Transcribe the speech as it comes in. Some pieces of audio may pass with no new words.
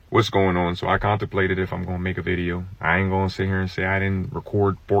what's going on. So I contemplated if I'm going to make a video. I ain't going to sit here and say I didn't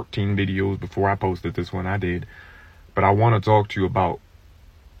record 14 videos before I posted this one. I did. But I want to talk to you about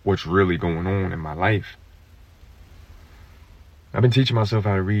what's really going on in my life. I've been teaching myself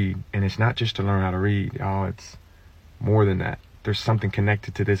how to read, and it's not just to learn how to read, y'all. It's more than that. There's something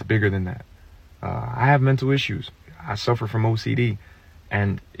connected to this bigger than that. I have mental issues. I suffer from OCD,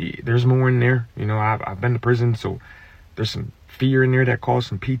 and there's more in there. You know, I've been to prison, so there's some fear in there that caused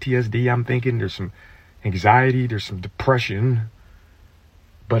some PTSD, I'm thinking. There's some anxiety. There's some depression.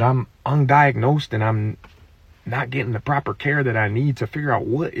 But I'm undiagnosed, and I'm not getting the proper care that I need to figure out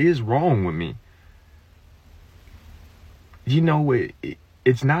what is wrong with me. You know,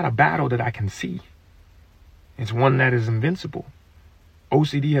 it's not a battle that I can see. It's one that is invincible.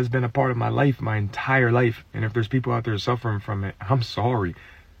 OCD has been a part of my life, my entire life. And if there's people out there suffering from it, I'm sorry.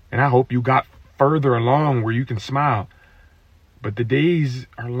 And I hope you got further along where you can smile. But the days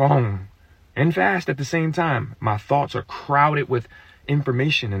are long and fast at the same time. My thoughts are crowded with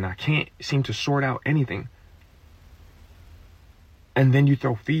information, and I can't seem to sort out anything. And then you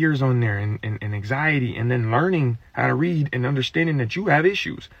throw fears on there and anxiety, and then learning how to read and understanding that you have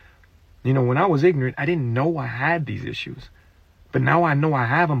issues. You know, when I was ignorant, I didn't know I had these issues. But now I know I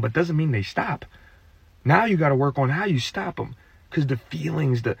have them, but doesn't mean they stop. Now you got to work on how you stop them. Because the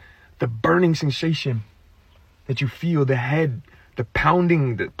feelings, the burning sensation that you feel, the head, the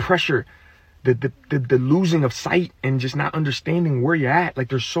pounding, the pressure, the losing of sight, and just not understanding where you're at. Like,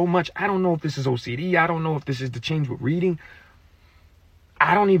 there's so much. I don't know if this is OCD. I don't know if this is the change with reading.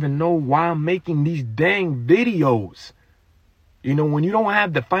 I don't even know why I'm making these dang videos. You know, when you don't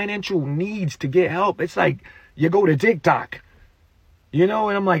have the financial needs to get help, it's like you go to TikTok. You know,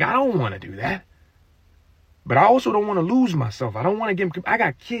 and I'm like, I don't want to do that. But I also don't want to lose myself. I don't want to I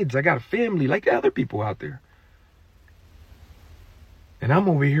got kids. I got a family like the other people out there. And I'm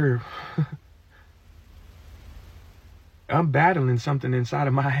over here. I'm battling something inside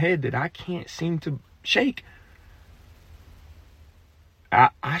of my head that I can't seem to shake.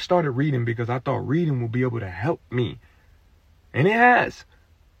 I started reading because I thought reading would be able to help me. And it has.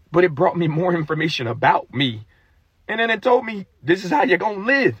 But it brought me more information about me. And then it told me, this is how you're going to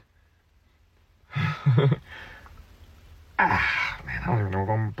live. Man, I don't even know if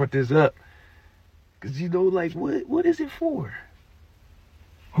I'm going to put this up. Because, you know, like, what is it for?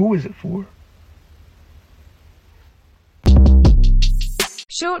 Who is it for?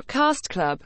 Short Cast Club